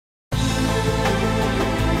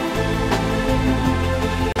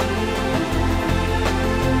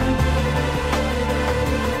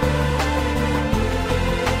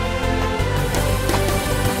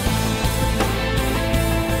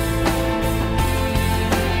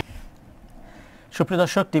সুপ্রিয়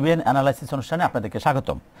দর্শক, TBN analysis অনুষ্ঠানে আপনাদেরকে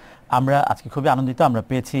স্বাগতম। আমরা আজকে খুবই আনন্দিত, আমরা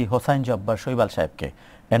পেয়েছি হোসাইন জব্বার শৈবাল সাহেবকে,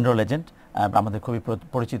 এনরোল এজেন্ট, আমাদের খুবই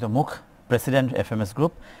পরিচিত মুখ, president FMS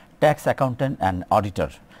group, tax accountant and auditor.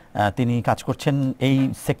 তিনি কাজ করছেন এই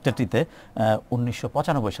সেক্টরটিতে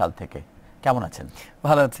 1995 সাল থেকে। কেমন আছেন?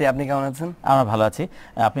 ভালো আছি, আপনি কেমন আছেন? আমরা ভালো আছি।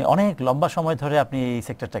 আপনি অনেক লম্বা সময় ধরে আপনি এই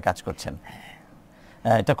সেক্টরটা কাজ করছেন।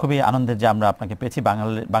 এটা খুবই আনন্দের যে আমরা আপনাকে পেয়েছি।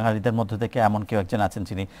 বাঙালিদের মধ্য থেকে এমন কেউ একজন আছেন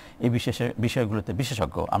যিনি এই বিষয়গুলোতে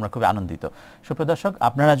বিশেষজ্ঞ। আমরা খুবই আনন্দিত। সুপ্রিয় দর্শক,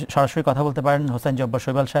 আপনারা সরাসরি কথা বলতে পারেন হোসাইন জব্বার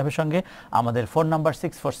শৈবাল সাহেবের সঙ্গে। আমাদের ফোন নাম্বার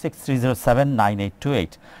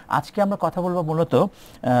 6463079828। আজকে আমরা কথা বলবো মূলত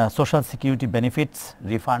সোশ্যাল সিকিউরিটি বেনিফিটস,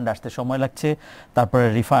 রিফান্ড আসতে সময় লাগছে, তারপরে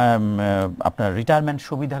আপনার রিটায়ারমেন্ট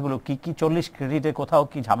সুবিধাগুলো কি কি, 40 ক্রেডিটে কোথাও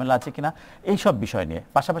কি ঝামেলা আছে কিনা, এইসব বিষয় নিয়ে,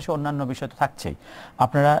 পাশাপাশি অন্যান্য বিষয় তো থাকছেই।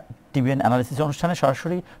 আপনারা টিবিএন অ্যানালিসিস অনুষ্ঠানে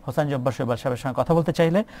সরাসরি হোসাইন জব্বার শৈবাল সাহেবের সঙ্গে কথা বলতে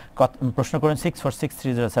চাইলে প্রশ্ন করেন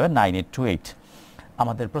 6463079828।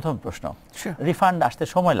 আমাদের প্রথম প্রশ্ন, রিফান্ড আসতে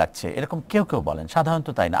সময় লাগছে এরকম কেউ কেউ বলেন, সাধারণত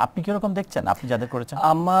তাই না, আপনি কিরকম দেখছেন, আপনি যাদের করেছেন?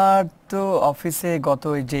 আমার তো অফিসে গত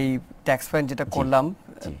যেই ট্যাক্স ফাইল যেটা করলাম,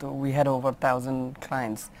 তো উই হ্যাড ওভার 1000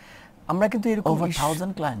 ক্লায়েন্টস। আমরা কিন্তু এরকম ওভার 1000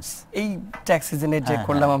 ক্লায়েন্টস এই ট্যাক্স সিজনে যে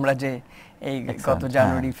করলাম আমরা, যে এই গত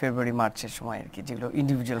জানুয়ারি ফেব্রুয়ারি মার্চের সময় আর কি, যেগুলো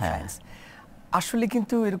ইন্ডিভিজুয়াল ক্লায়েন্টস, আসলে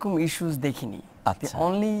কিন্তু এরকম ইস্যুস দেখিনি।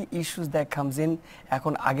 Only issues that comes in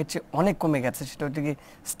এখন আগের চেয়ে অনেক কমে গেছে, সেটা হচ্ছে কি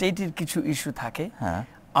স্টেটের কিছু ইস্যু থাকে,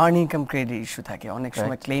 আর্ন ইনকাম ক্রেডিট ইস্যু থাকে। অনেক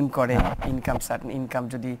সময় ক্লেম করে ইনকাম, সার্টেন ইনকাম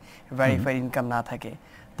যদি ভেরিফাইড ইনকাম না থাকে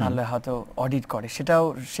তাহলে হয়তো অডিট করে, সেটাও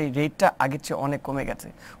সেই রেটটা আগের চেয়ে অনেক কমে গেছে,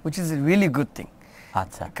 which is really good thing.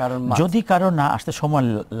 আচ্ছা, কারণ যদি কারো না আসতে সময়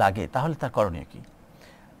লাগে তাহলে তার করণীয় কি?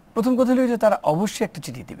 প্রথম কথা হলো যে তারা অবশ্যই একটা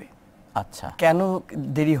চিঠি দিবে। আচ্ছা, কেন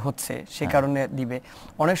দেরি হচ্ছে সে কারণে দিবে।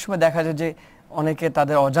 অনেক সময় দেখা যায় যে অনেকে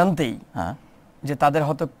তাদের অজান্তেই যে তাদের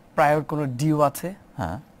হয়তো প্রায়র কোনো ডিউ আছে,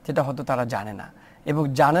 যেটা হয়তো তারা জানে না, এবং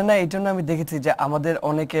জানে না এই জন্য আমি দেখেছি যে আমাদের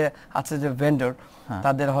অনেকে আছে যে ভেন্ডর,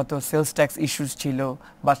 তাদের হয়তো সেলস ট্যাক্স ইস্যুস ছিল,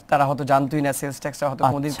 বা তারা হয়তো জানতোই না সেলস ট্যাক্সটা হয়তো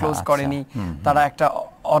কোনদিন ক্লোজ করেনি, তারা একটা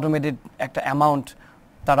অটোমেটেড একটা অ্যামাউন্ট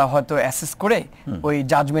তারা হয়তো অ্যাসেস করে ওই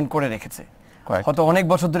জাজমেন্ট করে রেখেছে, হয়তো অনেক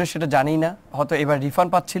বছর ধরে সেটা জানি না, হয়তো এবার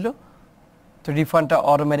রিফান্ড পাচ্ছিল, তো রিফান্ডটা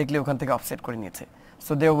অটোমেটিকলি ওখান থেকে অফসেট করে নিয়েছে,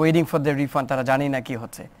 so they R waiting for the refund, তারা জানি না কি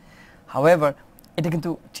হচ্ছে। হাউএভার এটা কিন্তু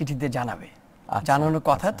চিঠিতে জানাবে, জানানোর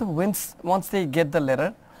কথা। তো once they get the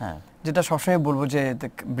letter, যেটা সবসময় বলবো যে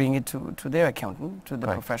bring it to their accountant, to the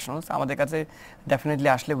professionals. আমাদের কাছে ডেফিনেটলি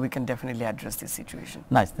আসলে we can definitely address this situation.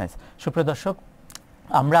 Nice. সুপ্রিয় দর্শক,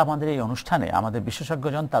 আমরা আমাদের এই অনুষ্ঠানে আমাদের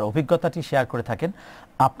বিশেষজ্ঞজন তার অভিজ্ঞতাটি শেয়ার করে থাকেন।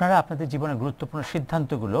 আপনারা আপনাদের জীবনের গুরুত্বপূর্ণ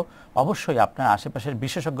সিদ্ধান্তগুলো অবশ্যই আপনার আশেপাশের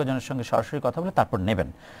বিশেষজ্ঞজনের সঙ্গে সরাসরি কথা বলে তারপর নেবেন।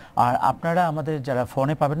 আর আপনারা আমাদের যারা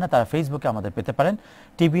ফোনে পাবেন না, তারা ফেসবুকে আমাদের পেতে পারেন,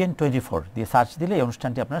 TBN 24 দিয়ে সার্চ দিলে এই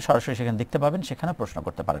অনুষ্ঠানটি আপনারা সরাসরি সেখানে দেখতে পাবেন, সেখানে প্রশ্ন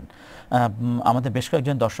করতে পারেন। আমাদের বেশ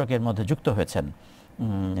কয়েকজন দর্শকের মধ্যে যুক্ত হয়েছেন।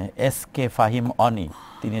 SK ফাহিম অনি,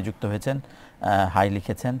 তিনি যুক্ত হয়েছেন, হাই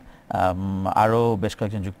লিখেছেন। আরও বেশ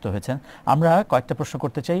কয়েকজন যুক্ত হয়েছেন। আমরা কয়েকটা প্রশ্ন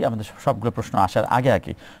করতে চাই, আমাদের সবগুলো প্রশ্ন আসার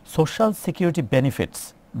আগে সোশ্যাল সিকিউরিটি বেনিফিটস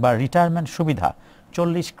বা রিটায়ারমেন্ট সুবিধা,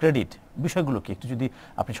 40 ক্রেডিট, বিষয়গুলো কি একটু যদি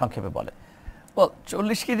আপনি সংক্ষেপে বলেন।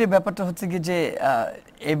 40 ক্রেডিট ব্যাপারটা হচ্ছে কি যে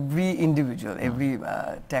every individual, every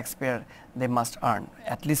tax payer, they must earn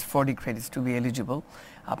at least 40 credits two be eligible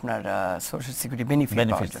আপনার সোশ্যাল সিকিউরিটি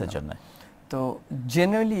বেনিফিটসের জন্য। তো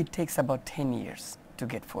generally it tax about 10 years to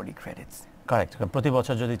get 40 credits. Correct, প্রতি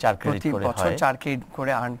বছর যদি 4 ক্রেডিট করে হয়, প্রতি বছর 4 ক্রেডিট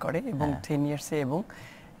করে আর্ন করে, এবং 10 ইয়ার্সে। এবং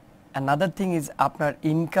অ্যানাদার থিং ইজ আপনার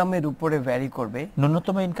ইনকামের উপরে ভ্যারি করবে।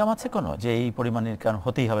 ন্যূনতম ইনকাম আছে কোনো, যে এই পরিমাণের ইনকাম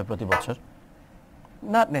হতেই হবে প্রতি বছর?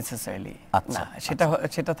 নট নেসেসারিলি, না,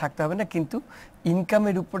 সেটা থাকতে হবে না, কিন্তু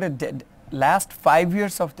ইনকামের উপরে last 5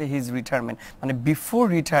 years of his retirement, মানে বিফোর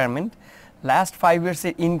রিটায়ারমেন্ট লাস্ট 5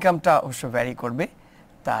 ইয়ার্সের ইনকামটা অবশ্য ভ্যারি করবে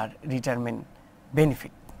তার retirement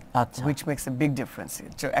benefit, which makes a big difference.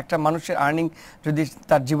 একটা মানুষের আর্নিং যদি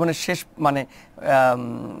তার জীবনের শেষ, মানে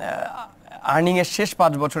আর্নিং এর শেষ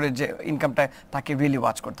 5 বছরের যে ইনকামটা তাকে রিয়েলি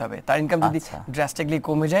ওয়াচ করতে হবে। তার ইনকাম যদি ড্রাস্টিকলি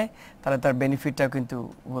কমে যায় তাহলে তার বেনিফিটটাও কিন্তু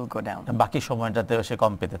উইল গো ডাউন, বাকি সময়টাতে সে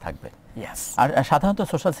কম পেতে থাকবে। ইয়েস। আর সাধারণত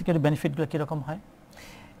সোশ্যাল সিকিউরিটি বেনিফিটগুলো কি রকম হয়?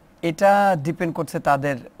 এটা ডিপেন্ড করছে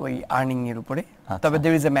তাদের ওই আর্নিং এর উপরে, তবে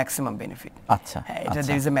there is a maximum benefit. আচ্ছা, এটা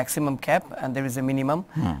there is a maximum cap and there is a minimum.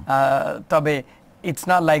 তবে it's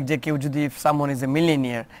not like যে কেউ যদি, if someone is a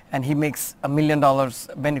millionaire and he makes $1 million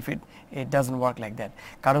benefit, it doesn't work like that.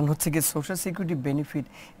 কারণ হচ্ছে কি social security benefit,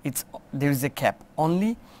 there is a cap.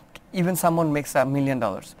 Only even someone makes $1 million,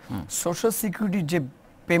 social security যে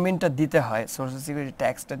পেমেন্টটা দিতে হয়, social security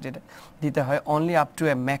ট্যাক্সটা যেটা দিতে হয়, only up to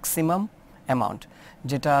a maximum amount,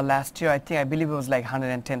 যেটা last year I believe it was like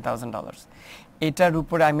 $110,000. এটার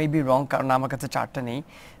উপরে আই মে বি রং, কারণ আমার কাছে চার্টটা নেই,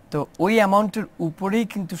 তো ওই অ্যামাউন্টের উপরেই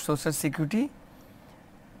কিন্তু সোশ্যাল সিকিউরিটি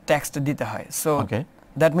ট্যাক্সটা দিতে হয়। So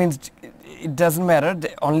that means it doesn't matter,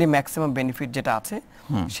 only maximum benefit যেটা আছে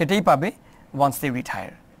সেটাই পাবে ওয়ান্স দে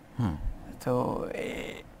রিটায়ার। তো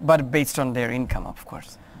but based on their income of course.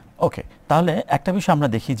 ওকে, তাহলে একটা বিষয় আমরা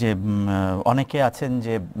দেখি যে অনেকে আছেন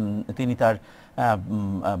যে তিনি তার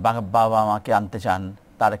বাবা মাকে আনতে চান,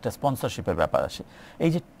 তার একটা স্পন্সরশিপের ব্যাপার আসে। এই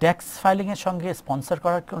যে ট্যাক্স ফাইলিং এর সঙ্গে স্পন্সর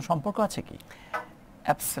করার কোনো সম্পর্ক আছে কি?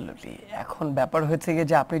 অ্যাবসলিউটলি। এখন ব্যাপার হয়েছে গিয়ে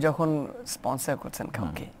যে আপনি যখন স্পন্সর করছেন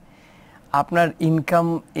কাউকে, আপনার income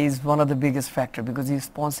is one of the biggest factor because you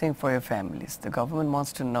sponsoring for year families. The government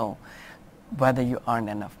wants to know whether you earn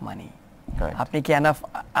enough money. আপনি কি এনাফ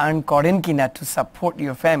আর্ন করেন কিনা to support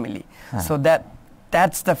your family, so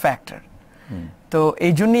that's the factor. তো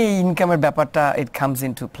এই জন্যই এই ইনকামের ব্যাপারটা it comes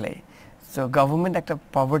in to play. So government একটা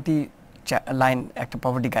পভার্টি লাইন, একটা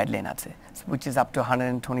পভার্টি গাইডলাইন আছে which is up to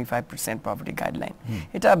 125% poverty guideline.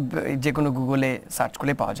 এটা যে কোনো গুগলে সার্চ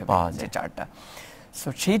করলে পাওয়া যাবে যে চার্টটা। সো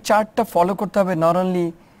সেই চার্টটা ফলো করতে হবে। নট অনলি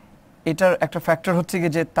এটার একটা ফ্যাক্টর হচ্ছে কি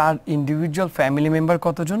যে তার ইন্ডিভিজুয়াল ফ্যামিলি মেম্বার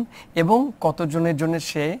কতজন এবং কতজনের জন্য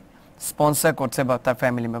সে স্পন্সর করছে বা তার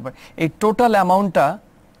ফ্যামিলি মেম্বার, এই টোটাল অ্যামাউন্টটা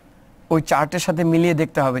ওই চার্টের সাথে মিলিয়ে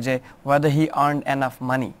দেখতে হবে যে whether he earned enough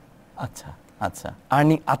money, আচ্ছা আচ্ছা,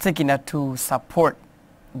 আর্নিং আছে কিনা টু সাপোর্ট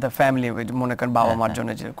দ্য ফ্যামিলি, মনে করেন বাবা মার জন্য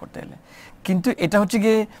যে করতে হলে। কিন্তু এটা হচ্ছে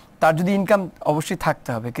গিয়ে তার যদি ইনকাম অবশ্যই থাকতে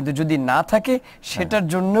হবে, কিন্তু যদি না থাকে সেটার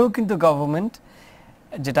জন্যও কিন্তু গভর্নমেন্ট,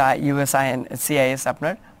 যেটা USCIS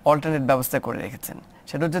আপনার অল্টারনেট ব্যবস্থা করে রেখেছেন।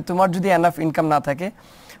 সেটা হচ্ছে তোমার যদি এনাফ ইনকাম না থাকে,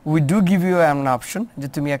 we do give you an option যে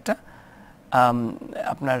তুমি একটা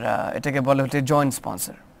আপনার এটাকে বলে হচ্ছে জয়েন্ট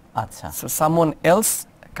স্পন্সর। আচ্ছা, সো সামওয়ান এলস,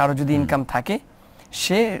 কারো যদি ইনকাম থাকে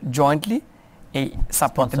সে জয়েন্টলি এই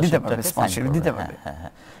সাপোর্ট দিতে পারবে, স্পন্সর দিতে পারবে।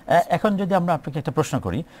 এখন যদি আমরা আপনাকে একটা প্রশ্ন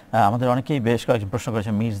করি, আমাদের অনেকেই বেশ কয়েকজন প্রশ্ন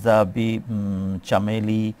করেছেন, মির্জা বি,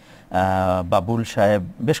 চামেলি, বাবুল সাহেব,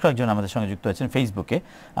 বেশ কয়েকজন আমাদের সঙ্গে যুক্ত হয়েছেন ফেসবুকে।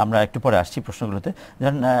 আমরা একটু পরে আসছি প্রশ্নগুলোতে।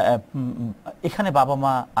 যেমন এখানে বাবা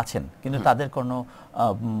মা আছেন কিন্তু তাদের কোনো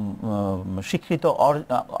স্বীকৃত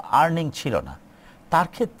আর্নিং ছিল না, তার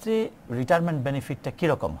ক্ষেত্রে রিটায়ারমেন্ট বেনিফিটটা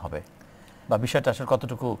কিরকম হবে বা বিষয়টা আসলে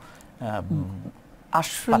কতটুকু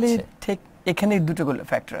আসলে ঠিক এখানে দুটো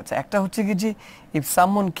ফ্যাক্টর আছে। একটা হচ্ছে কি যে if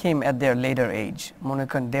someone came at there letter age, মনে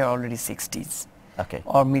করেন দে আর already 60s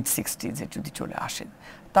or mid 60s এ যদি চলে আসে,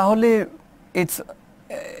 তাহলে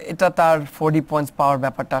এটা তার 40 পয়েন্টস পাওয়ার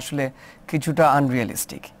ব্যাপারটা আসলে কিছুটা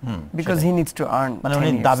unrealistic, because he needs to earn, মানে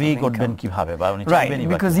উনি দাবি করবেন কিভাবে বা উনি চাইবেন,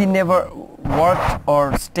 right, because he never worked or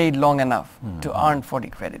stayed long enough to earn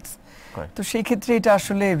 40 credits. তো সেই ক্ষেত্রে এটা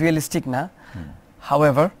আসলে রিয়েলিস্টিক না।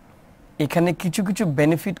 হাউএভার এখানে কিছু কিছু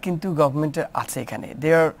বেনিফিট কিন্তু গভর্নমেন্টের আছে এখানে। দে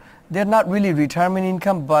are not really retirement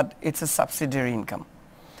income, but it's a subsidiary income.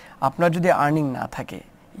 আপনার যদি আর্নিং না থাকে,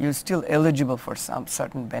 you still eligible for some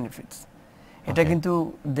certain benefits. এটা কিন্তু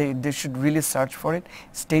they should really search for it.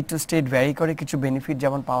 State to state vary করে কিছু বেনিফিট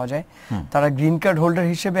যেমন পাওয়া যায়। তারা গ্রিন কার্ড হোল্ডার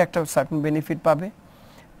হিসেবে একটা সার্টেন বেনিফিট পাবে।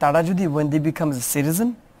 তারা যদি when they become a citizen,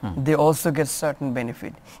 they also get certain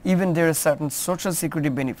benefit. Even there is certain social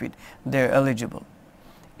security benefit, they are eligible.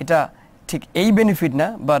 এটা ঠিক এই বেনিফিট না,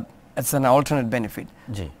 but it's an alternate benefit.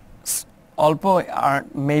 জি, অল্প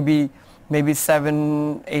maybe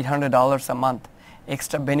 $700-800 a month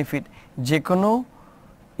extra benefit যে কোনো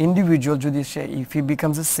individual যদি say if he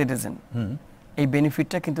becomes a citizen, এই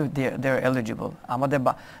বেনিফিটটা কিন্তু দে আর এলিজিবল। আমাদের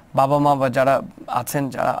বাবা মা বা যারা আছেন,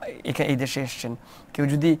 যারা এই দেশে এসেছেন, কেউ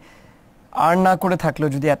যদি আর্ন না করে থাকলেও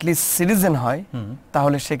যদি অ্যাটলিস্ট সিটিজেন হয়,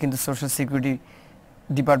 তাহলে সে কিন্তু সোশ্যাল সিকিউরিটি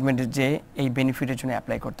ডিপার্টমেন্টে যে এই বেনিফিটের জন্য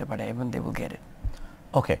অ্যাপ্লাই করতে পারে এবং দে উইল গেট ইট।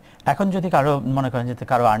 ওকে, এখন যদি কারো মনে করেন যে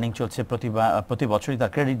কারো আর্নিং চলছে, প্রতি বছরই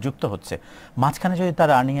তার ক্রেডিট যুক্ত হচ্ছে, মাঝখানে যদি তার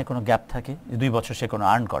আর্নিংয়ে কোনো গ্যাপ থাকে, 2 বছর সে কোনো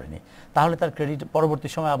আর্ন করেনি, তাহলে তার ক্রেডিট পরবর্তী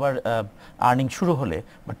সময় আবার আর্নিং শুরু হলে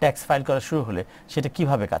বা ট্যাক্স ফাইল করা শুরু হলে সেটা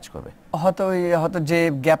কিভাবে কাজ করবে? হয়তো যে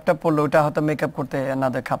গ্যাপটা পড়লো ওটা হয়তো মেকআপ করতে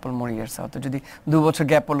another couple more years। হয়তো যদি 2 বছর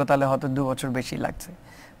গ্যাপ পড়লো তাহলে হয়তো 2 বছর বেশি লাগছে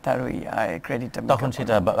তার ওই ক্রেডিটটা, তখন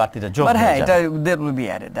সেটা বাড়তিটা যোগ হয়ে যাবে। হ্যাঁ, এটা that will be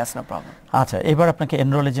added, that's no problem। আচ্ছা, এবার আপনাকে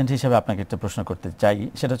এনরোল এজেন্ট হিসেবে আপনাকে একটা প্রশ্ন করতে চাই,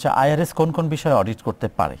 সেটা হচ্ছে আইআরএস কোন কোন বিষয়ে অডিট করতে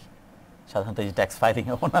পারে সাধারণত, এই ট্যাক্স ফাইলিং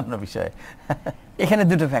এ অন্যান্য বিষয়ে? এখানে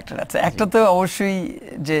দুটো ফ্যাক্টর আছে। একটা তো অবশ্যই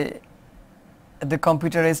যে the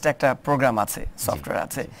computerized একটা প্রোগ্রাম আছে, সফটওয়্যার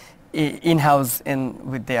আছে in house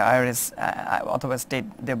with the IRS অথবা state,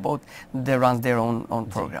 they run their own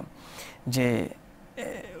program। যে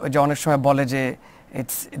অনেক সময় বলে যে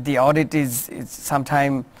the audit is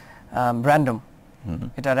sometime random,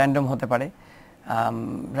 এটা র্যান্ডম হতে পারে।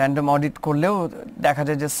 র্যান্ডম অডিট করলেও দেখা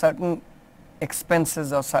যায় যে certain expenses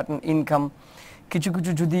or certain income কিছু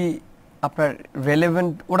যদি আপনার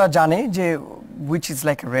রেলেভেন্ট, ওরা জানে যে which is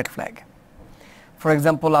like a red flag. For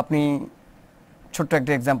example, আপনি ছোট্ট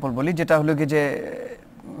একটা এক্সাম্পল বলি, যেটা হলো কি যে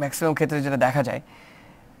ম্যাক্সিমাম ক্ষেত্রে যেটা দেখা যায়,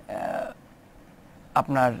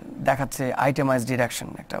 আপনার দেখাচ্ছে আইটেমাইজ ডিডাকশন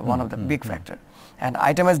একটা one of the big factor. And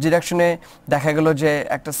itemize ডিডাকশনে দেখা গেল যে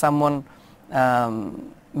একটা সামওয়ান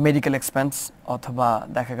মেডিকেল এক্সপেন্স অথবা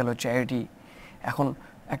দেখা গেল চ্যারিটি। এখন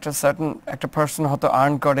একটা পার্সন হয়তো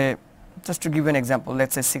আর্ন করে, just to give an example,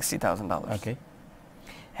 let's say $60,000।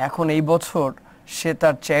 এখন এই বছর সে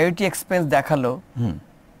তার চ্যারিটি এক্সপেন্স দেখালো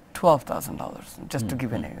 $12,000, just to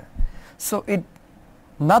give an example. So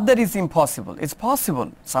not that it's impossible, it's possible,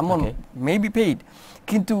 someone may be paid,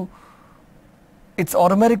 kintu it's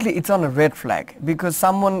automatically it's on a red flag, because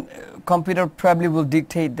someone computer probably will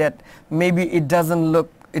dictate that maybe it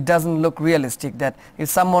doesn't look realistic, that if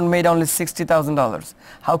someone made only $60,000,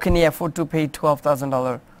 how can he afford to pay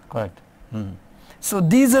 $12,000? Correct. So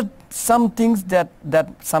these are some things that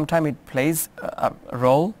sometimes it plays a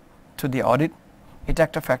role to the audit. এটা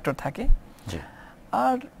একটা factor থাকে।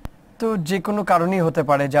 আর তো যে কোনো কারণেই হতে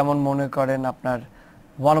পারে, যেমন মনে করেন আপনার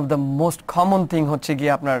one of the most common thing হচ্ছে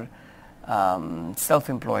গিয়ে আপনার self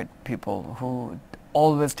employed people who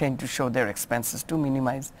always tend to show there expenses two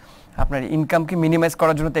minimise. আপনার ইনকামকে মিনিমাইজ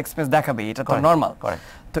করার জন্য তো এক্সপেন্স দেখাবে, এটা তো নর্মাল।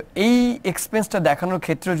 তো এই এক্সপেন্সটা দেখানোর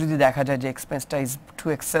ক্ষেত্রে যদি দেখা যায় যে এক্সপেন্সটা is two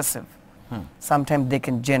excessive, sometime they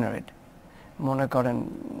can generate, মনে করেন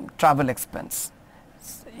travel expense,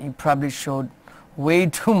 E probably showed way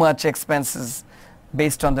too much expenses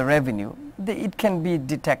based on the revenue, it can be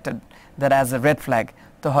detected that as a red flag.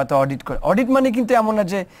 তো হয়তো audit money কিন্তু এমন না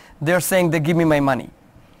যে they are saying they give me my money,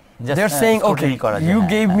 they are saying okay you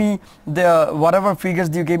gave me the whatever figures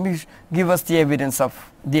you gave me, give us the evidence of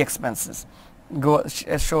the expenses, go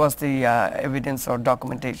show us the evidence or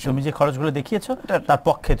documentation. তুমি যে খরচগুলো দেখিয়েছো তার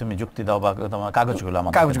পক্ষে তুমি যুক্তি দাও বা তোমার কাগজগুলো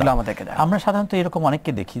আমাদেরকে দাও। আমরা সাধারণত এরকম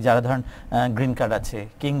অনেককে দেখি যারা ধরেন গ্রিন কার্ড আছে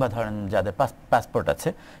কিংবা ধরেন যাদের পাসপোর্ট আছে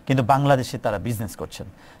কিন্তু বাংলাদেশে তারা বিজনেস করছেন,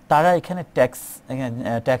 তারা এখানে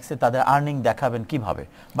ট্যাক্সে তাদের আর্নিং দেখাবেন কিভাবে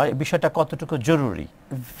বা বিষয়টা কতটুকু জরুরি?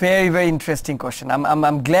 Very very interesting question.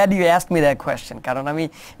 I'm glad you asked me that question, কারণ আমি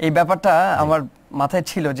এই ব্যাপারটা আমার মাথায়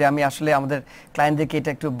ছিল যে আমি আসলে আমাদের ক্লায়েন্টদেরকে এটা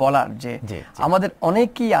একটু বলার যে আমাদের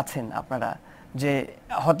অনেকেই আছেন আপনারা যে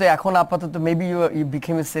হয়তো এখন আপাতত maybe you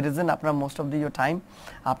became a citizen, আপনারা মোস্ট অফ ইয়োর টাইম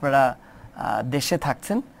আপনারা দেশে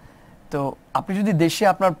থাকছেন। তো আপনি যদি দেশে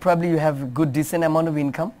আপনার probably you have good dissent amount of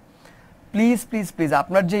income, please please please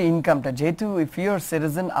আপনার যে ইনকামটা, যেহেতু ইফ ইউ আর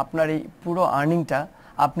সিটিজেন, আপনার এই পুরো আর্নিংটা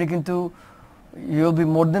আপনি কিন্তু you will be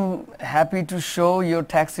more than happy to show your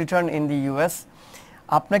tax return in the US.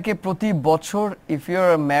 আপনাকে প্রতি বছর if you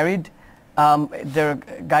are married, their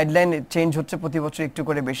guideline change হচ্ছে প্রতি বছর একটু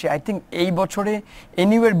করে বেশি। I think এই বছরে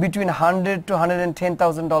anywhere between $100,000 to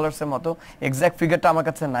 $110,000 এর মতো, এক্সাক্ট ফিগারটা আমার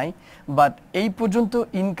কাছে নাই, বাট এই পর্যন্ত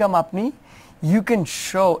ইনকাম আপনি you can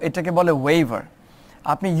show, এটাকে বলে waiver,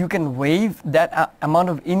 আপনি you can waive that amount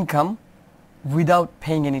of income without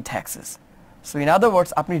paying any taxes. So in other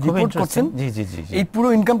words, আপনি রিপোর্ট করছেন, এই পুরো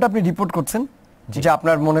ইনকামটা আপনি রিপোর্ট করছেন যে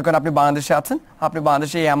আপনার মনে করেন আপনি বাংলাদেশে আছেন, আপনি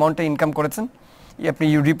বাংলাদেশে এই অ্যামাউন্টে ইনকাম করেছেন, আপনি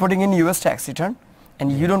you reporting in US tax return and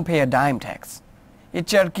you don't pay a dime tax. এর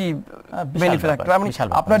আর কি বেনিফিট থাকে?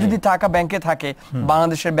 আপনার যদি টাকা ব্যাংকে থাকে,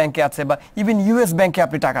 বাংলাদেশের ব্যাংকে আছে বা ইভেন ইউএস ব্যাংকে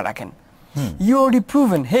আপনি টাকা রাখেন, you already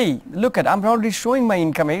proven, hey look at I'm already showing my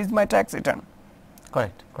income, here is my tax return.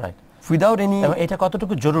 Correct. Without any, এটা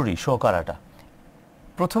কতটুকু জরুরি শো করাটা?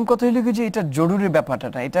 প্রথম কথা হলো যে এটা জরুরি ব্যাপারটা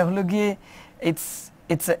না, এটা হলো গিয়ে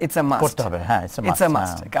it's a must করতে হবে। হ্যাঁ, it's a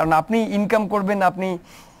must, কারণ আপনি ইনকাম করবেন, আপনি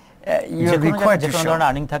you are required to show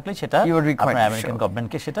earning থাকলে সেটা আপনার আমেরিকান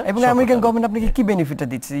গভর্নমেন্টকে সেটা, এবং আমেরিকান গভর্নমেন্ট আপনাকে কি বেনিফিটটা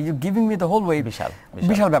দিচ্ছে, you giving me the whole way,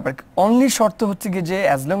 বিশাল ব্যাপার। অনলি শর্ত হচ্ছে কি যে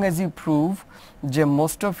as long as you prove যে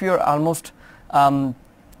most of your almost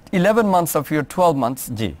 11 months of your 12 months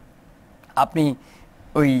জি আপনি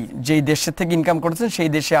ওই যেই দেশের থেকে ইনকাম করেছেন সেই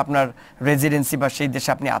দেশে আপনার রেজিডেন্সি বা সেই দেশে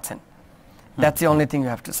আপনি আছেন, that's the only thing you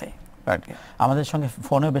have to say. আমাদের সঙ্গে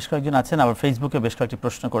ফোনেও বেশ কয়েকজন আছেন, আবার ফেসবুকে বেশ কয়েকটি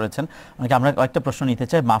প্রশ্ন করেছেন। আমরা একটা প্রশ্ন নিতে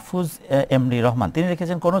চাই। মাহফুজ এমডি রহমান তিনি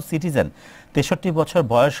লিখেছেন, কোন সিটিজেন 63 বছর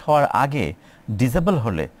বয়স হওয়ার আগে ডিসেবল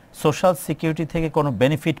হলে সোশ্যাল সিকিউরিটি থেকে কোনো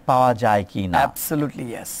বেনিফিট পাওয়া যায় কি না? Absolutely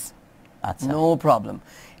yes, no problem.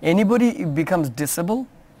 Anybody becomes disable,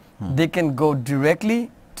 they can go directly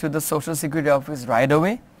to the Social Security Office right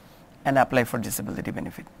away and apply for disability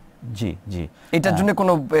benefit. জি এটার জন্য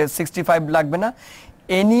কোনো 65 লাগবে না।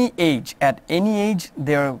 at any age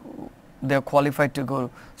they're qualified to go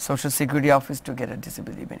Social Security Office to get a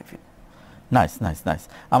disability benefit. Nice.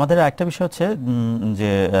 আমাদের একটা বিষয় হচ্ছে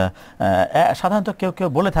যে সাধারণত কেউ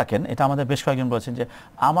বলে থাকেন, এটা আমাদের বেশ কয়েকজন বলেছেন যে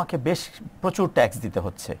আমাকে বেশ প্রচুর ট্যাক্স দিতে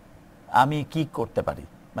হচ্ছে, আমি কি করতে পারি?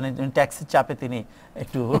 মানে ট্যাক্সের চাপে তিনি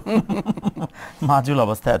একটু মাজুল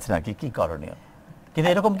অবস্থায় আছেন নাকি, কি করণীয়? কিন্তু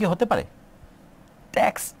এরকম কি হতে পারে?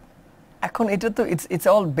 ট্যাক্স এখন এটা তো it's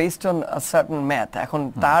all based on a certain math. এখন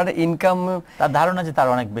তার ইনকাম, তার ধারণা যে তার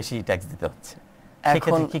অনেক বেশি ট্যাক্স দিতে হচ্ছে,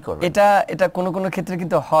 এখন এটা কোন কোন ক্ষেত্রে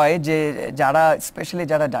কিন্তু হয় যে যারা স্পেশালি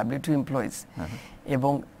যারা W2 এমপ্লয়িজ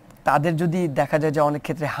এবং তাদের যদি দেখা যায় যে অনেক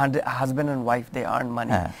ক্ষেত্রে husband and wife they earn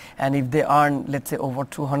money and if they earn let's say over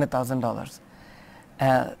 $200,000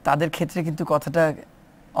 তাদের ক্ষেত্রে কিন্তু কথাটা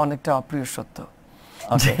অনেকটা অপ্রিয় সত্য।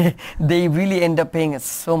 They really end up paying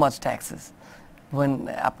so much taxes when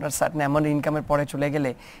আপনার সার্টেন অ্যামাউন্ট ইনকামের পরে চলে গেলে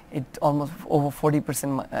ইট almost over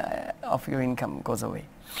 40% of your income goes away.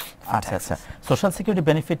 আচ্ছা আচ্ছা, সোশ্যাল সিকিউরিটি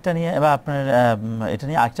বেনিফিটটা নিয়ে এবার আপনার এটা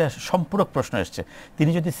নিয়ে একটা সম্পূরক প্রশ্ন এসেছে।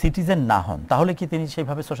 তিনি যদি সিটিজেন না হন তাহলে কি তিনি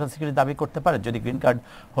সেইভাবে সোশ্যাল সিকিউরিটি দাবি করতে পারেন যদি গ্রিন কার্ড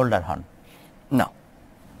হোল্ডার হন? না,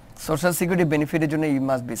 সোশ্যাল সিকিউরিটি বেনিফিটের জন্য ইউ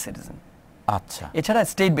মাস্ট বি সিটিজেন। আচ্ছা, এছাড়া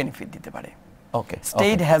স্টেট বেনিফিট দিতে পারে। ওকে,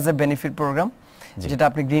 state has a benefit programme যেটা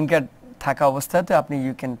আপনি গ্রিন কার্ড থাকা অবস্থাতে আপনি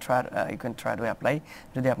you can try to apply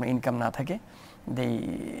যদি আপনার ইনকাম না থাকে।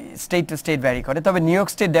 স্টেট টু স্টেট ভ্যারি করে, তবে নিউ ইয়র্ক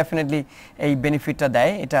স্টেট ডেফিনেটলি এই বেনিফিটটা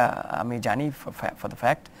দেয়, এটা আমি জানি for the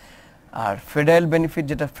fact. R federal benefit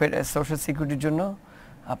যেটা সোশ্যাল সিকিউরিটির জন্য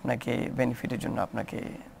আপনাকে বেনিফিটের জন্য আপনাকে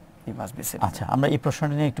ইউ মাস্ট বি সিটিজেন। আচ্ছা, আমরা এই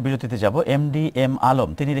প্রশ্নটা নিয়ে একটু বিরতিতে যাব। MD আলম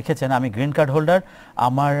তিনি লিখেছেন, আমি গ্রিন কার্ড হোল্ডার,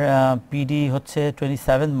 আমার পিডি হচ্ছে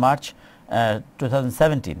 27 মার্চ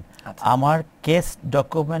 2017, আমার কেস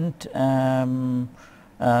ডকুমেন্ট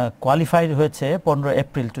কোয়ালিফাইড হয়েছে 15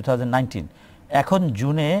 এপ্রিল 2019, এখন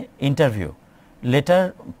জুনে ইন্টারভিউ লেটার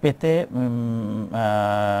পেতে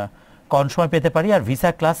কোন সময় পেতে পারি? আর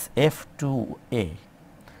visa class F2A।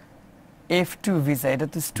 F2 visa এটা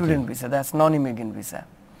তো student visa, that's non immigrant visa.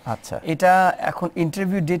 আচ্ছা, এটা এখন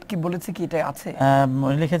ইন্টারভিউ ডেট কি বলেছে কি এটা আছে?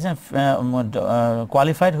 লিখেছেন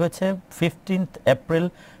কোয়ালিফাইড হয়েছে 15 এপ্রিল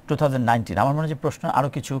 2019। আমার মনে হয় যে প্রশ্ন আরো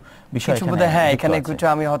কিছু বিষয় এখানে, হ্যাঁ এখানে কিছু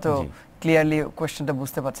আমি হয়তো ক্লিয়ারলি কোশ্চেনটা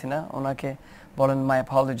বুঝতে পারছি না, ওনাকে বলেন মাই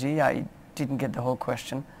Apology, I didn't get the whole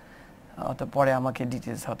question, তো পরে আমাকে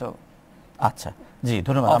ডিটেইলস হয়তো। আচ্ছা, জি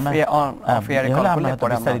ধন্যবাদ।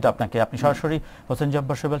 বিস্তারিত আপনাকে, আপনি সরাসরি হোসেন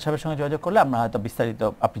জব্বার সোহেল সাহেবের সঙ্গে যোগাযোগ করলে আমরা হয়তো বিস্তারিত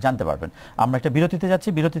আপনি জানতে পারবেন। আমরা একটা বিরতিতে যাচ্ছি,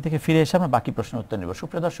 বিরতি থেকে ফিরে এসে আমরা বাকি প্রশ্নের উত্তর নেব।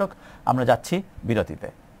 সুপ্রিয় দর্শক, আমরা যাচ্ছি বিরতিতে।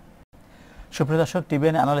 সুপ্রিয় দর্শক,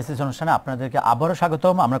 টিবিএন অ্যানালিসিস অনুষ্ঠানে আপনাদেরকে আবারও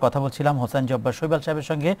স্বাগতম। আমরা কথা বলছিলাম হোসেন জব্বার সোহেল সাহেবের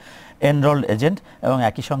সঙ্গে, এনরোলড এজেন্ট এবং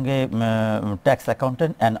একই সঙ্গে ট্যাক্স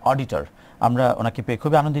অ্যাকাউন্টেন্ট অ্যান্ড অডিটর। আমরা ওনাকে পেয়ে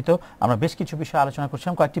খুবই আনন্দিত। আমরা বেশ কিছু বিষয় আলোচনা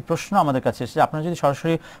করছিলাম, কয়েকটি প্রশ্ন আমাদের কাছে এসেছে। আপনারা যদি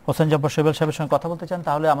সরাসরি হোসেন জব্বার সোহেল সাহেবের সঙ্গে কথা বলতে চান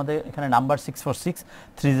তাহলে আমাদের এখানে নাম্বার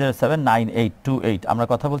 646-307-9828। আমরা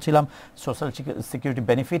কথা বলছিলাম সোশ্যাল সিকিউরিটি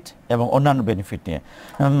বেনিফিট এবং অন্যান্য বেনিফিট নিয়ে।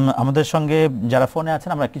 আমাদের সঙ্গে যারা ফোনে আছেন,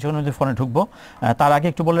 আমরা কিছুক্ষণ মধ্যে ফোনে ঢুকবো, তার আগে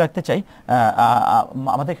একটু বলে রাখতে চাই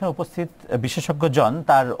আমাদের এখানে উপস্থিত বিশেষজ্ঞজন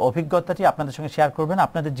তার অভিজ্ঞতাটি আপনাদের সঙ্গে শেয়ার করবেন।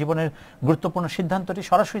 আপনাদের জীবনের গুরুত্বপূর্ণ সিদ্ধান্তটি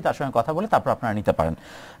সরাসরি তার সঙ্গে কথা বলে তারপর আপনারা নিতে পারেন।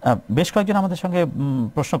 বেশ কয়েকজন আমাদের সঙ্গে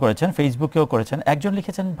প্রশ্ন করেছেন, ফেসবুকেও করেছেন। একজন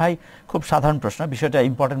লিখেছেন, ভাই খুব সাধারণ প্রশ্ন, বিষয়টা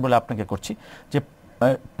ইম্পর্টেন্ট বলে আপনাকে করছি, যে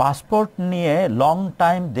পাসপোর্ট নিয়ে লং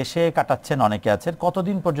টাইম দেশে কাটাচ্ছেন অনেকে আছেন,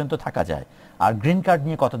 কতদিন পর্যন্ত থাকা যায়? আর গ্রিন কার্ড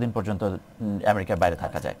নিয়ে কতদিন পর্যন্ত আমেরিকার বাইরে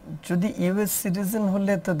থাকা যায়? যদি ইউএস সিটিজেন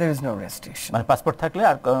হলে তো देयर इज নো রেস্ট্রিকশন, মানে পাসপোর্ট থাকলে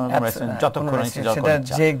আর যতক্ষণ সেটা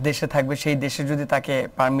যে দেশে থাকবে সেই দেশে যদি তাকে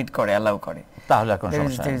পারমিট করে অ্যালাউ করে তাহলে আর কোনো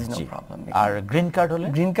সমস্যা নেই। আর গ্রিন কার্ড হলে,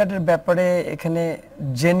 গ্রিন কার্ডের ব্যাপারে এখানে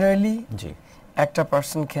জেনারেলি একটা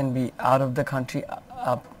person can be out of the country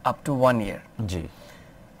up to 1 year. G,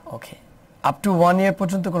 okay, up to 1 ইয়ার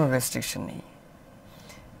পর্যন্ত কোনো রেস্ট্রিকশন নেই।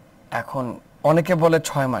 এখন অনেকে বলে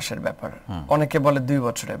 6 মাসের ব্যাপার, অনেকে বলে 2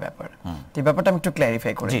 বছরের ব্যাপার। এই ব্যাপারটা আমি একটু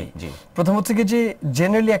ক্ল্যারিফাই করে দিই। প্রথম হচ্ছে কি যে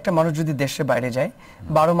জেনারেলি একটা মানুষ যদি দেশের বাইরে যায়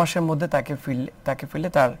 12 মাসের মধ্যে তাকে ফিরলে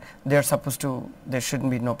তার দেয়ার suppose two there shouldn't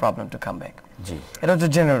be no problem to come back. জি, এটা হচ্ছে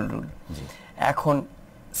জেনারেল রুল। জি, এখন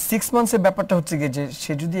 6 মান্থসের ব্যাপারটা হচ্ছে কি যে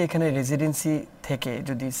সে যদি এখানে রেসিডেন্সি থেকে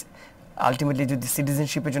যদি আলটিমেটলি যদি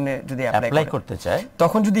সিটিজেনশিপের জন্য যদি অ্যাপ্লাই করতে চায়,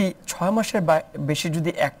 তখন যদি 6 মাসের বেশি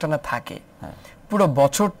যদি একটানা থাকে, পুরো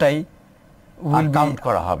বছরটাই will count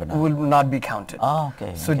করা হবে না, will not be counted.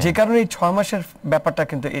 Okay. So যে কারণে এই 6 মাসের ব্যাপারটা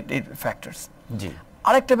কিন্তু it factors. জি,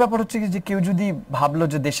 আরেকটা ব্যাপার হচ্ছে যে কেউ যদি ভাবলো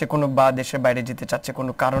যে দেশে কোনো বা দেশের বাইরে যেতে চাচ্ছে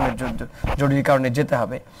কোনো কারণের জরুরি কারণে যেতে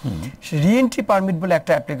হবে, রি-এন্ট্রি পারমিট বলে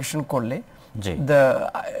একটা অ্যাপ্লিকেশন করলে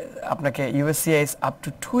আপনাকে USCIS আপ টু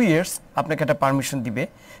 2 ইয়ার্স আপনাকে একটা পারমিশন দিবে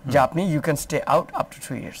যে আপনি you can stay out up to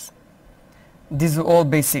 2 years. This R all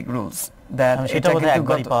basic rules that এটা কিন্তু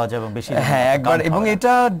একবারই পাওয়া যাবে, বেশি হ্যাঁ একবার। এবং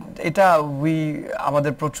এটা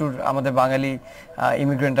আমাদের প্রচুর আমাদের বাঙালি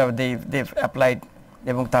ইমিগ্রেন্টরা দে অ্যাপ্লাইড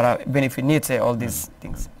এবং তারা বেনিফিট নিয়েছে অল দিস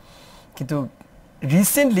থিংস। কিন্তু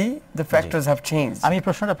recently the factors have change. আমি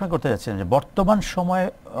প্রশ্নটা আপনাকে করতে যাচ্ছিলাম যে বর্তমান সময়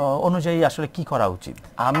অনুযায়ী আসলে কি করা উচিত?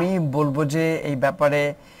 আমি বলবো যে এই ব্যাপারে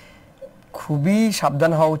খুবই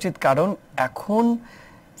সাবধান হওয়া উচিত, কারণ এখন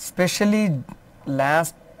স্পেশালি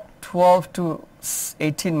লাস্ট 12 to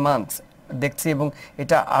 18 মান্থস দেখছি, এবং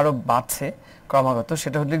এটা আরো বাড়ছে ক্রমাগত,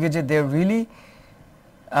 সেটা হলো কি যে দে আর রিয়েলি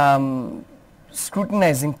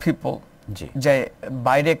স্ক্রুটিনাইজিং পিপল, যে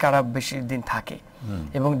বাইরে কারা বেশি দিন থাকে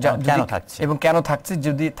এবং কেন থাকছে,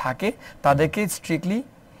 যদি থাকে তাদেরকে স্ট্রিক্টলি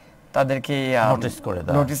তাদেরকে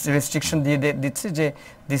নোটিস রেস্ট্রিকশন দিয়ে দিচ্ছে যে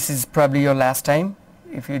this is probably your last time,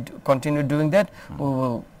 if you continue doing that we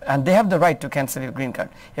will, and they have the right to cancel your green card,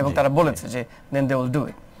 এবং তারা বলেছে যে then they will do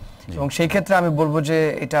it. এবং সেই ক্ষেত্রে আমি বলবো যে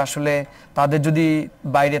এটা আসলে তাদের যদি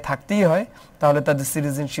বাইরে থাকতেই হয় তাহলে তাদের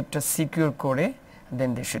সিটিজেনশিপটা সিকিউর করে then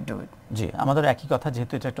they should do it. জি, আমাদের একই কথা,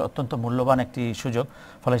 যেহেতু এটা একটা অত্যন্ত মূল্যবান একটি সুযোগ,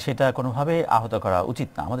 ফলে সেটা কোনোভাবে আহত করা উচিত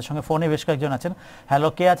না। আমাদের সঙ্গে ফোনে বেশ কয়েকজন আছেন। হ্যালো,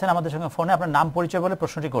 কে আছেন আমাদের সঙ্গে ফোনে? আপনার নাম পরিচয় বলে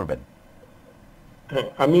প্রশ্নটি করবেন।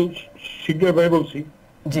 আমি শিকদার ভাই বলছি।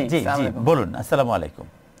 জি জি জি, বলুন। আসসালামু আলাইকুম।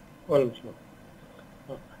 ওয়ালাইকুম।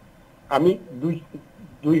 আমি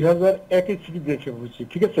 2001 এ সিটিজেনশিপ হয়েছি,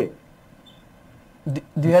 ঠিক আছে?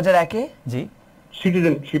 2001 এ জি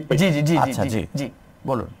সিটিজেনশিপ। জি জি জি আচ্ছা জি জি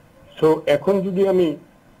বলুন। সো এখন যদি আমি,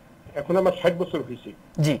 এখন আমার 60 বছর হয়েছে।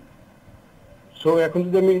 জি। সো এখন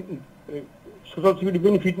যদি আমি সোশ্যাল সিকিউরিটি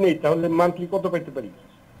বেনিফিট নেই তাহলে মান্থলি কত পাইতে পারি?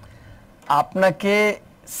 আপনাকে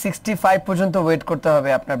 65 পর্যন্ত ওয়েট করতে হবে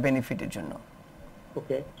আপনার বেনিফিটের জন্য।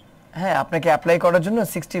 ওকে। হ্যাঁ, আপনাকে অ্যাপ্লাই করার জন্য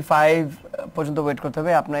 65 পর্যন্ত ওয়েট করতে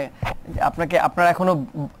হবে। আপনাকে আপনার এখনো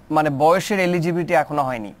মানে বয়সের এলিজিবিলিটি এখনো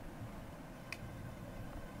হয়নি।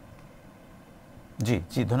 জি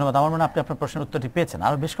জি, ধন্যবাদ। আমার মনে হয় আপনি আপনার প্রশ্নের উত্তরটি পেয়েছেন।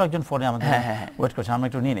 আরো বেশ কয়েকজন ফোনে আমাদের ওয়েট করছেন, আমরা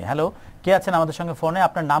একটু নিয়ে নিই। হ্যালো, কে আছেন আমাদের সঙ্গে ফোনে?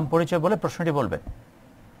 আপনার নাম পরিচয় বলে প্রশ্নটি বলবেন।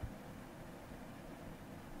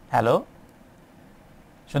 হ্যালো,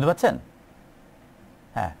 শুনতে পাচ্ছেন?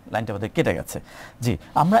 হ্যাঁ, লাইনটা বোধহয় কেটে গেছে। জি,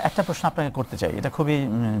 আমরা একটা প্রশ্ন আপনাকে করতে চাই, এটা খুবই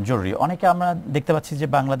জরুরি। অনেকে আমরা দেখতে পাচ্ছি যে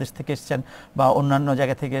বাংলাদেশ থেকে এসেছেন বা অন্যান্য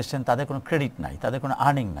জায়গা থেকে এসেছেন, তাদের কোনো ক্রেডিট নাই, তাদের কোনো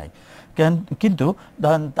আর্নিং নাই, কিন্তু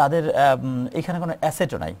ধরেন তাদের এখানে কোনো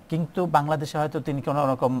অ্যাসেটও নাই, কিন্তু বাংলাদেশে হয়তো তিনি কোনো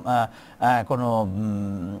রকম কোনো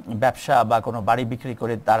ব্যবসা বা কোনো বাড়ি বিক্রি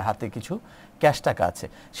করে তার হাতে কিছু ক্যাশ টাকা আছে,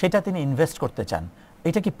 সেটা তিনি ইনভেস্ট করতে চান।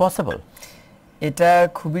 এটা কি পসিবল? এটা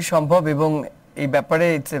খুবই সম্ভব, এবং এই ব্যাপারে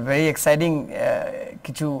ইটস এ ভেরি এক্সাইটিং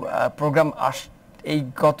কিছু প্রোগ্রাম এই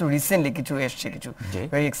গত রিসেন্টলি কিছু এসছে, কিছু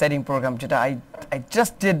ভেরি এক্সাইটিং প্রোগ্রাম, যেটা I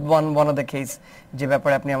just did one of the case, যে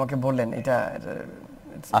ব্যাপারে আপনি আমাকে বললেন। এটা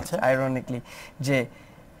আইরনিকলি যে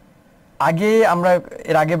আমরা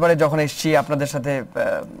এর আগেবারে যখন এসেছি আপনাদের সাথে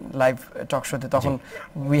লাইভ টক শোতে, তখন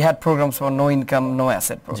we had programs for no income no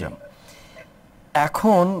asset programme.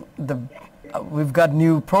 এখন we've got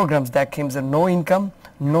new programs that comes in no income,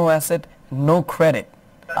 no asset, no credit.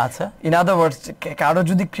 আচ্ছা, in other words, কারো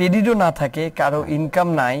যদি ক্রেডিটও না থাকে, কারো ইনকাম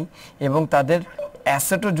নাই, এবং তাদের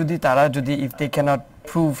অ্যাসেটও যদি তারা যদি if they cannot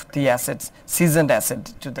prove the assets, seasoned asset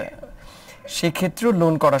to the, সেই ক্ষেত্রেও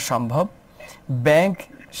লোন করা সম্ভব। ব্যাংক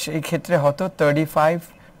সেই ক্ষেত্রে হয়তো 35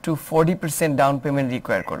 to 40% ডাউন পেমেন্ট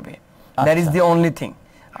রিকোয়ার করবে। That is the only thing,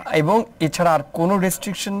 এবং এছাড়া আর কোনো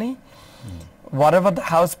রেস্ট্রিকশন নেই। whatever the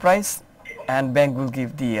house price, and bank will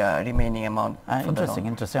give the remaining amount.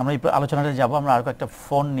 Interesting. আমরা এই আলোচনাতে যাব। আমরা আরো একটা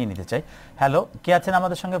ফোন নিয়ে নিতে চাই। হ্যালো, কে আছেন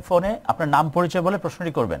আমাদের সঙ্গে ফোনে? আপনার নাম পরিচয় বলে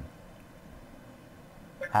প্রশ্নটি করবেন।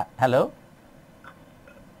 হ্যালো,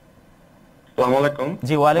 আসসালামু আলাইকুম।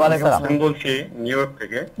 জি, ওয়ালাইকুম আসসালাম। আমি বলছি নিউ ইয়র্ক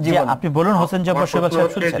থেকে। জি, আপনি বলুন। হোসেন জব্বার সাহেব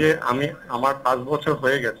শুনছেন? যে আমার 5 বছর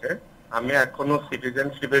হয়ে গেছে, আমি এখনো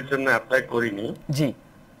সিটিজেনশিপের জন্য অ্যাপ্লাই করিনি। জি।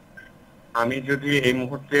 আমি যদি এই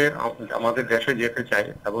মুহূর্তে আমাদের দেশে যেতে চাই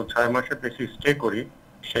এবং 6 মাসের বেশি স্টে করি,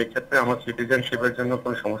 সেই ক্ষেত্রে আমার সিটিজেনশিপের জন্য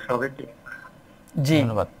কোনো সমস্যা হবে কি? জি,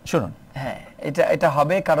 ধন্যবাদ। শুনুন, হ্যাঁ, এটা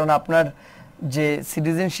হবে, কারণ আপনার যে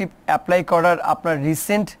সিটিজেনশিপ অ্যাপ্লাই করার আপনার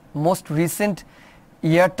মোস্ট রিসেন্ট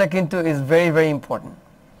ইয়ারটা কিন্তু ইজ ভেরি ভেরি ইম্পর্টেন্ট।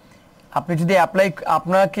 আপনি যদি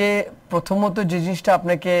আপনাকে প্রথমত যে জিনিসটা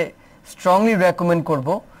আপনাকে স্ট্রংলি রেকমেন্ড করব,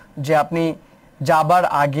 যে আপনি যাবার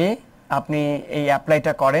আগে আপনি এই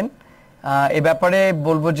অ্যাপ্লাইটা করেন। এই ব্যাপারে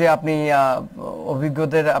বলবো যে আপনি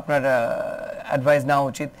অভিজ্ঞদের আপনার অ্যাডভাইস নেওয়া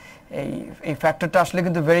উচিত। এই ফ্যাক্টরটা আসলে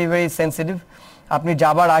কিন্তু ভেরি ভেরি সেন্সিটিভ। আপনি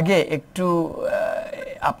যাবার আগে একটু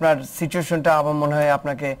আপনার সিচুয়েশনটা আমার মনে হয়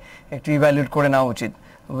আপনাকে একটু ইভ্যালুয়েট করে নেওয়া উচিত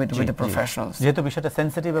উইথ দ্য প্রফেশনালস, যেহেতু বিষয়টা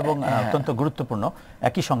সেনসিটিভ এবং অত্যন্ত গুরুত্বপূর্ণ।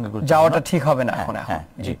 একই সঙ্গে যাওয়াটা ঠিক হবে না এখন।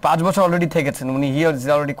 5 বছর অলরেডি থেকেছেন উনি, হি ইজ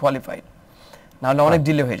অলরেডি কোয়ালিফাইড, নাহলে অনেক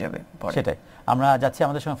ডিলে হয়ে যাবে। সেটাই। আমরা যাচ্ছি,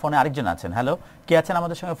 আমাদের সঙ্গে ফোনে আরেকজন আছেন। হ্যালো, কে আছেন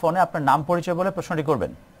আমাদের সঙ্গে ফোনে? আপনার নাম পরিচয় বলে প্রশ্নটি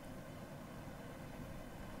করবেন।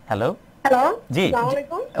 হ্যালো। হ্যালো, জি, আসসালামু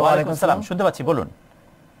আলাইকুম। ওয়ালাইকুম আসসালাম, শুনতে পাচ্ছি, বলুন।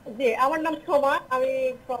 জি, আমার নাম সোমা, আমি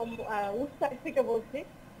ফ্রম উডসাইড থেকে বলছি।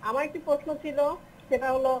 আমার একটি প্রশ্ন ছিল, সেটা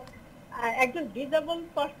হলো একজন ডিসেবল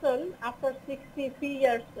পারসন আফটার 63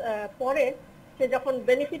 ইয়ার্স পরে সে যখন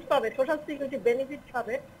বেনিফিট পাবে, সোশ্যাল সিকিউরিটি বেনিফিট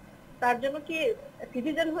পাবে, তার জন্য কি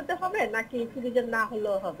সিটিজেন হতে হবে নাকি সিটিজেন না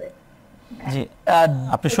হলেও হবে? জি,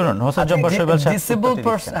 আপনি শুনুন হোসেন জব্বার শৈবাল সাহেব। ডিসেবল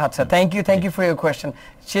পারসন, আচ্ছা, thank you for your question.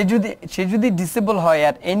 সে যদি ডিসেবল হয়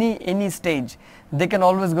at any stage, they can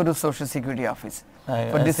always go to social security office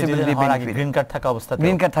for disability benefit. Green card থাকা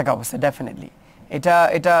অবস্থাতে, ডেফিনেটলি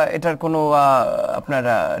এটার কোনো আপনার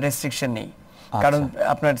রেস্ট্রিকশন নেই, কারণ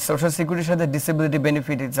আপনার সোশ্যাল সিকিউরিটির সাথে disability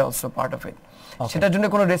benefit is also part of it. সেটার জন্য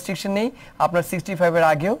কোনো রেস্ট্রিকশন নেই। আপনার 65 এর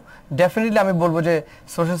আগেও ডেফিনেটলি আমি বলবো যে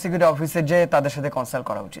সোশ্যাল সিকিউরিটি অফিসে যে তাদের সাথে কনসাল্ট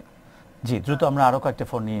করা উচিত। জি, দ্রুত আমরা আরো কয়েকটা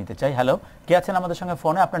ফোন নিয়ে নিতে চাই। হ্যালো, কে আছেন আমাদের সঙ্গে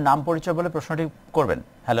ফোনে? আপনার নাম পরিচয় বলে প্রশ্নটি করবেন।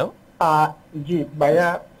 হ্যালো। জি ভাইয়া,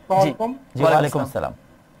 আসসালামু আলাইকুম। জি, ওয়া আলাইকুম আসসালাম।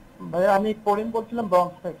 ভাইয়া আমি করিম বলছিলাম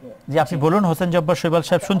ব্রঙ্কস থেকে। জি, আপনি বলুন হোসেন জব্বার শৈবাল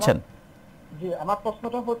সাহেব শুনছেন। জি, আমার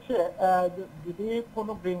প্রশ্নটা হচ্ছে যদি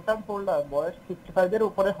কোনো গ্রিন কার্ড হোল্ডার বয়স 65 এর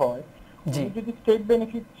উপরে হয়, উনি যদি স্টেট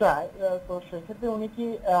বেনিফিট চায়, তো সেক্ষেত্রে উনি কি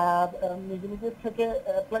নিজের থেকে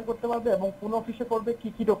অ্যাপ্লাই করতে পারবে এবং কোন অফিসে করবে, কি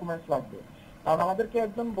কি ডকুমেন্টস লাগবে? কারণ আমাদেরকে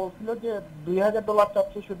একজন বলছিল যে $2000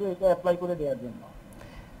 চাচ্ছে শুধু এটা অ্যাপ্লাই করে দেওয়ার জন্য।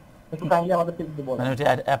 একটু কাইন্ডলি আমাদেরকে একটু বলুন। মানে এটা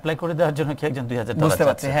অ্যাপ্লাই করে দেওয়ার জন্য কি একজন $2000 বুঝতে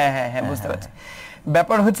পারছি। হ্যাঁ, বুঝতে পারছি।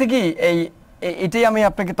 ব্যাপার হচ্ছে কি, এটাই আমি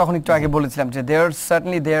আপনাকে তখন একটু আগে বলেছিলাম যে দে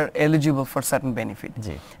are eligible for certain benefit.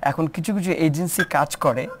 এখন কিছু এজেন্সি কাজ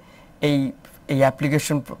করে এই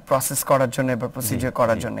অ্যাপ্লিকেশন প্রসেস করার জন্য বা প্রসিজার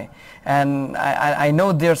করার জন্য, and I know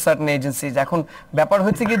there certain agencies. এখন ব্যাপার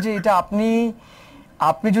হচ্ছে কি যে এটা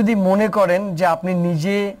আপনি যদি মনে করেন যে আপনি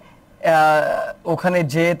নিজে ওখানে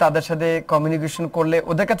যে তাদের সাথে কমিউনিকেশন করলে,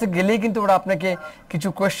 ওদের কাছে গেলেই কিন্তু ওরা আপনাকে কিছু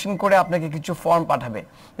কোয়েশ্চেন করে আপনাকে কিছু ফর্ম পাঠাবে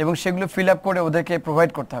এবং সেগুলো ফিল আপ করে ওদেরকে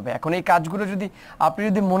প্রোভাইড করতে হবে। এখন এই কাজগুলো আপনি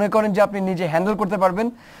যদি মনে করেন যে আপনি নিজে হ্যান্ডেল করতে পারবেন,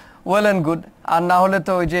 ওয়েল অ্যান্ড গুড। আর না হলে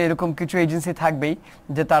তো ওই যে এরকম কিছু এজেন্সি থাকবেই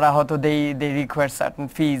যে তারা হয়তো দে রিকোয়ার সার্টেন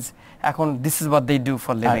ফিজ। এখন this is what they do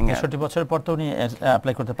for living. ৬৫ বছর পর তো উনি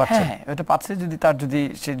অ্যাপ্লাই করতে পারছেন। হ্যাঁ, এটা পাচ্ছে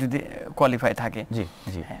সে যদি কোয়ালিফাই থাকে। জি,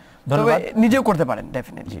 ধন্যবাদ। নিজেও করতে পারেন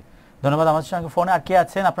ডেফিনেটলি। ধন্যবাদ। আমাদের সঙ্গে ফোনে আর কে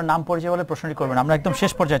আছেন? আপনার নাম পরিচয় বলে প্রশ্নটি করবেন। আমরা একদম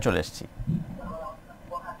শেষ পর্যায়ে চলে এসেছি।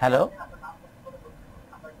 হ্যালো,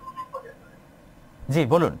 জি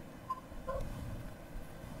বলুন।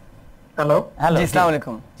 হ্যালো, জি, আসসালামু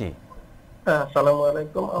আলাইকুম। জি, আসসালামু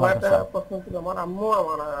আলাইকুম। আমার একটা প্রশ্ন ছিল, আমার আম্মু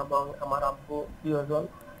এবং আমার আব্বু দুজন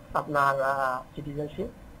আপনার সিটিজেনশিপ।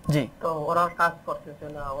 জি, তো ওরা কাজ করতেছে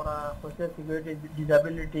না, ওরা সোশ্যাল সিকিউরিটি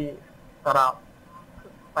ডিসেবিলিটি তারা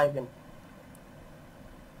পাইবেন,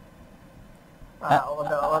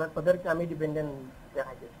 ওদেরকে আমি ডিপেন্ডেন্ট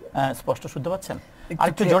দেখাইতেছি। স্পষ্ট শুনতে পাচ্ছেন?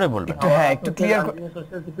 আরেকটু জোরে বলবেন। একটু ক্লিয়ার।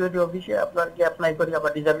 সোশ্যাল সিকিউরিটি অফিসে আপনার কি অ্যাপ্লাই করি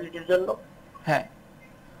আবার ডিসেবিলিটির জন্য? হ্যাঁ,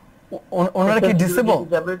 ওনারা কি ডিসেবল?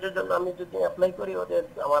 ডিসেবিলিটির জন্য আমি যদি অ্যাপ্লাই করি, ওদের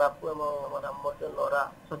আমার আব্বু এবং আমার আম্মুর জন্য ওরা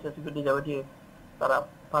সোশ্যাল সিকিউরিটি ডিসেবিলিটি তারা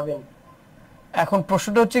পাবেন। এখন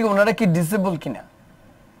প্রশ্নটা হচ্ছে ওনারা কি ডিসেবল কিনা?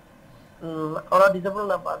 ওরা ডিসেবল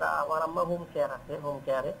না, আমার আম্মা হোম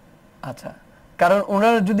কেয়ারে। আচ্ছা, কারণ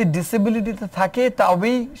ওনারা যদি ডিসেবিলিটিতে থাকে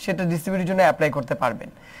তবেই সেটা ডিসেবিলিটির জন্য অ্যাপ্লাই করতে পারবেন।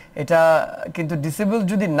 এটা কিন্তু ডিসেবল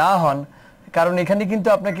যদি না হন, কারণ এখানে কিন্তু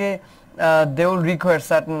আপনাকে দে উইল রিকোয়ার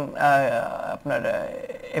সার্টেন আপনার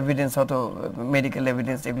এভিডেন্স, হয়তো মেডিকেল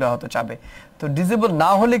এভিডেন্স, এগুলো হয়তো চাবে। তো ডিসেবল না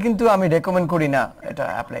হলে কিন্তু আমি রেকমেন্ড করি না এটা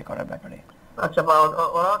অ্যাপ্লাই করার ব্যাপারে। আচ্ছা,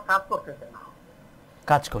 ওরা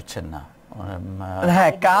কাজ করছেন না।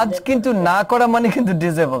 হ্যাঁ, কাজ কিন্তু না করা মানে কিন্তু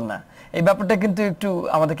ডিসেবল না। এই ব্যাপারটা কিন্তু একটু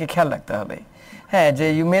আমাদেরকে খেয়াল রাখতে হবে। হ্যাঁ, যে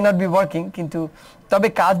you may not be working, কিন্তু তবে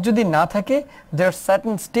কাজ যদি না থাকে, দেয়ার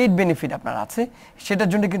সার্টেন স্টেট বেনিফিট আপনার আছে, সেটার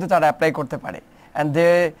জন্য কিন্তু তারা অ্যাপ্লাই করতে পারে, and they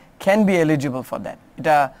can be eligible for that.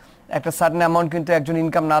 এটা একটা সার্টেন অ্যামাউন্ট, কিন্তু একজন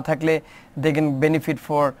ইনকাম না থাকলে দে ক্যান বেনিফিট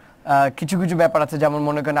ফর কিছু ব্যাপার আছে, যেমন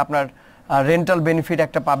মনে করেন আপনার রেন্টাল বেনিফিট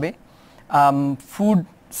একটা পাবে, ফুড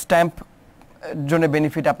স্ট্যাম্প জন্য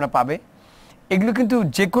বেনিফিট আপনার পাবে। এগুলো কিন্তু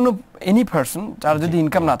যে কোনো এনি পারসন যার যদি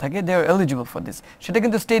ইনকাম না থাকে, দে আর এলিজিবল ফর দিস। সেটা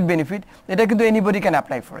কিন্তু স্টেট বেনিফিট, এটা কিন্তু anybody can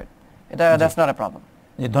apply for it. এটা দ্যাটস নট আ প্রবলেম।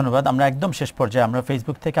 ধন্যবাদ। আমরা একদম শেষ পর্যায়ে, আমরা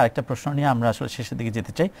ফেসবুক থেকে আরেকটা প্রশ্ন নিয়ে আমরা আসলে শেষের দিকে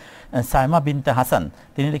যেতে চাই। সাইমা বিনতে হাসান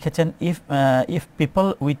তিনি লিখেছেন, if people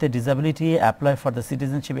with a disability apply for the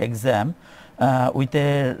citizenship exam with a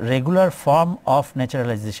regular form of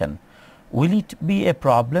naturalisation, will it be a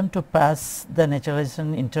problem to pass the naturalization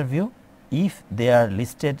interview if they are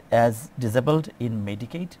listed as disabled in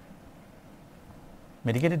Medicaid?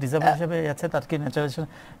 Medicaid disabled হিসেবে আছে, তার কি naturalisation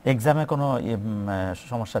এক্সামে কোনো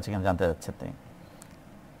সমস্যা আছে কিনা জানতে চাচ্ছেন তিনি।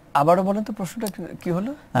 আবারও বলেন তো প্রশ্নটা কি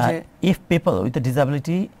হলো? If people with a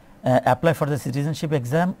disability apply for the citizenship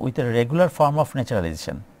exam with a regular form of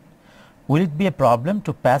naturalization, will it B A problem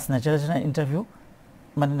two pass natural interview?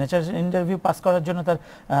 মানে ন্যাচারাল ইন্টারভিউ পাস করার জন্য তার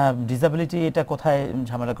ডিসেবিলিটি এটা কোথায়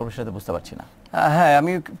ঝামেলা করবে সেটা বুঝতে পারছি না। হ্যাঁ,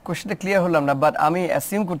 আমি কোশ্চেনটা ক্লিয়ার হলাম না, বাট আমি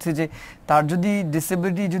অ্যাসিউম করছি যে তার যদি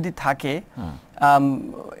ডিসেবিলিটি যদি থাকে,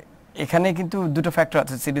 এখানে কিন্তু দুটো ফ্যাক্টর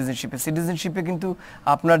আছে সিটিজেনশিপে কিন্তু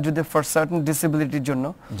আপনার যদি ফর সার্টেন ডিসেবিলিটির জন্য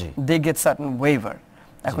দে গেট সার্টেন ওয়েভার।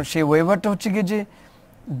 এখন সেই ওয়েভারটা হচ্ছে কি যে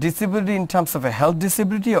disability in terms of a health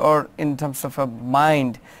disability or in terms of a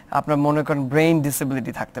mind, আপনার মনে করেন ব্রেইন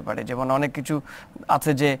ডিসেবিলিটি থাকতে পারে, যেমন অনেক কিছু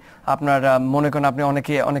আছে যে আপনার মনে করেন আপনি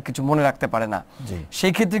অনেক কিছু মনে রাখতে পারে না,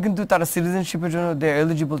 সেই ক্ষেত্রে কিন্তু তারা সিটিজেনশিপের জন্য দে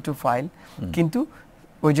এলিজিবল টু ফাইল, কিন্তু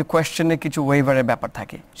ওই যে কোয়েশ্চেনে কিছু ওয়েভারের ব্যাপার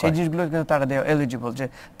থাকে, সেই জিনিসগুলো কিন্তু তারা দে এলিজিবল, যে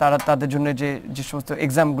তারা তাদের জন্য যে সমস্ত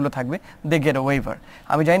এক্সামগুলো থাকবে দে গেট আ ওয়েভার।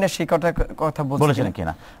 আমি জানি না সেই কথা বলছেন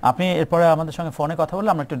কিনা আপনি। এরপরে আমাদের সঙ্গে ফোনে কথা বললে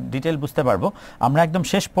আমরা একটু ডিটেইল বুঝতে পারবো। আমরা একদম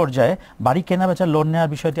শেষ পর্যায়ে বাড়ি কেনা বেচা লোন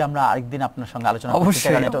নেওয়ার বিষয়টি আমরা আরেকদিন আপনার সঙ্গে আলোচনা করতে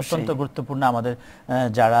চাই, কারণ এটা অত্যন্ত গুরুত্বপূর্ণ আমাদের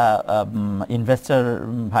যারা ইনভেস্টর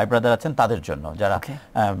ভাই ব্রাদার আছেন তাদের জন্য, যারা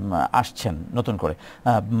আসছেন নতুন করে।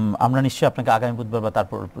 আমরা নিশ্চয়ই আপনাকে আগামী বুধবার বা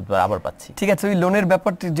তারপর বুধবার আবার পাচ্ছি। ঠিক আছে, ওই লোনের ব্যাপার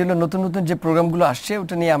যেগুলো নতুন নতুন যে প্রোগ্রামগুলো আসছে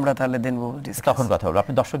ওটা নিয়ে আমরা তাহলে তখন কথা বলবো।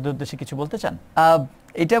 আপনি দর্শকদের উদ্দেশ্যে কিছু বলতে চান?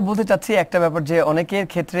 এটা বলতে চাচ্ছি একটা ব্যাপার, যে অনেকের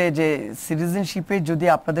ক্ষেত্রে যে সিটিজেনশিপে যদি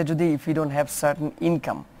আপনাদের যদি if you don't have certain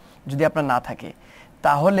income যদি আপনার না থাকে,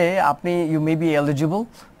 তাহলে আপনি you may be eligible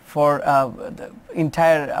for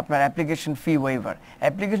entire আপনার application fee waiver.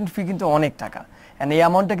 Application fee কিন্তু অনেক টাকা, অ্যান্ড এই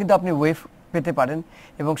অ্যামাউন্টটা কিন্তু আপনি ওয়েভ পেতে পারেন।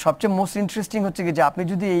 এবং সবচেয়ে মোস্ট ইন্টারেস্টিং হচ্ছে কি যে আপনি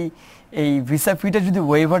যদি এই ভিসা ফিটা যদি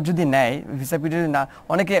ওয়েভার যদি নেয়, ভিসা ফিটা যদি না,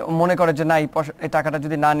 অনেকে মনে করে যে না এই টাকাটা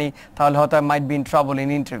যদি না নিই তাহলে হয়তো I might be in trouble in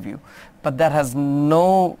interview, but that has no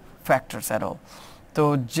factors at all. তো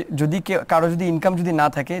যদি কারো যদি ইনকাম যদি না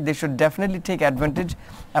থাকে, they should definitely take advantage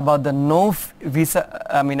about the no visa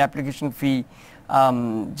application fee,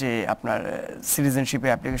 যে আপনার সিটিজেনশিপের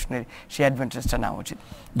অ্যাপ্লিকেশনের সেই অ্যাডভান্টেজটা নেওয়া উচিত।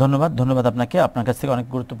 ধন্যবাদ আপনাকে। আপনার কাছ থেকে অনেক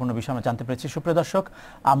গুরুত্বপূর্ণ বিষয় আমরা জানতে পেরেছি। সুপ্রিয় দর্শক,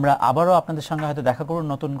 আমরা আবারও আপনাদের সঙ্গে হয়তো দেখা করব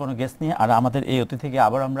নতুন কোনো গেস্ট নিয়ে, আর আমাদের এই অতিথিকে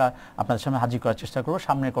আবার আমরা আপনাদের সামনে হাজির করার চেষ্টা করব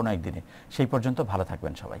সামনের কোনো একদিনে। সেই পর্যন্ত ভালো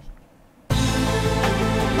থাকবেন সবাই।